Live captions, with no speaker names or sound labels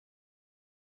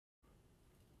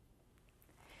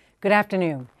Good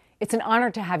afternoon. It's an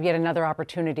honor to have yet another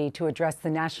opportunity to address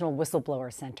the National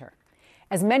Whistleblower Center.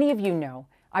 As many of you know,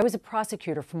 I was a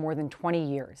prosecutor for more than 20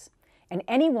 years, and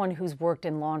anyone who's worked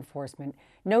in law enforcement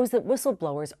knows that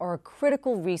whistleblowers are a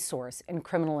critical resource in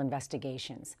criminal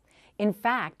investigations. In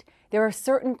fact, there are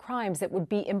certain crimes that would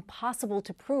be impossible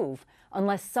to prove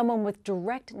unless someone with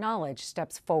direct knowledge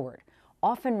steps forward,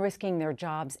 often risking their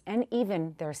jobs and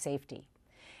even their safety.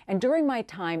 And during my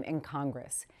time in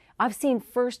Congress, I've seen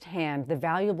firsthand the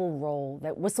valuable role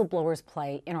that whistleblowers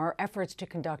play in our efforts to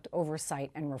conduct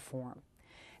oversight and reform.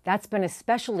 That's been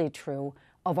especially true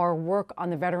of our work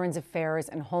on the Veterans Affairs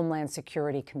and Homeland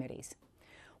Security committees.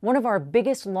 One of our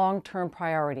biggest long-term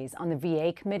priorities on the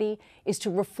VA committee is to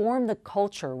reform the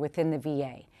culture within the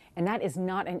VA, and that is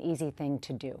not an easy thing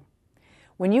to do.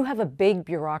 When you have a big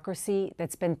bureaucracy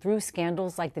that's been through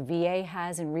scandals like the VA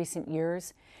has in recent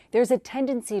years, there's a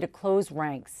tendency to close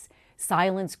ranks,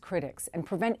 silence critics, and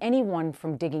prevent anyone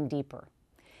from digging deeper.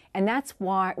 And that's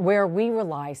where we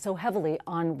rely so heavily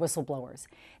on whistleblowers.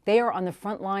 They are on the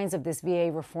front lines of this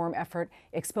VA reform effort,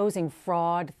 exposing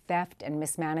fraud, theft, and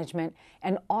mismanagement,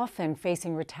 and often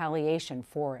facing retaliation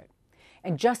for it.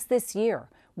 And just this year,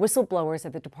 whistleblowers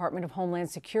at the Department of Homeland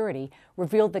Security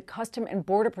revealed that Customs and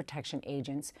Border Protection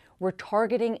agents were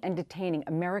targeting and detaining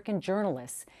American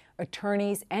journalists,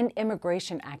 attorneys, and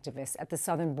immigration activists at the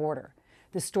southern border.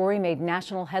 The story made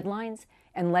national headlines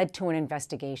and led to an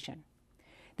investigation.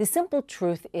 The simple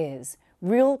truth is,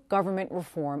 real government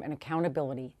reform and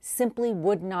accountability simply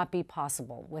would not be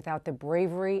possible without the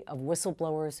bravery of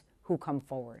whistleblowers who come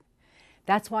forward.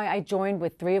 That's why I joined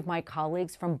with 3 of my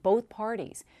colleagues from both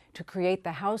parties to create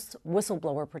the House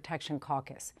Whistleblower Protection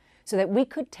Caucus so that we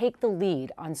could take the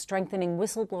lead on strengthening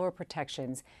whistleblower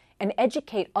protections and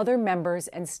educate other members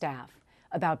and staff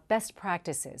about best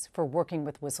practices for working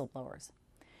with whistleblowers.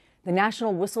 The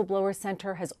National Whistleblower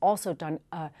Center has also done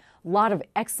a lot of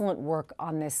excellent work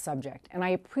on this subject, and I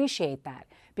appreciate that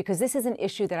because this is an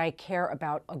issue that I care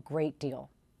about a great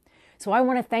deal. So I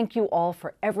want to thank you all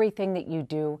for everything that you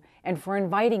do and for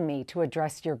inviting me to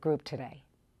address your group today.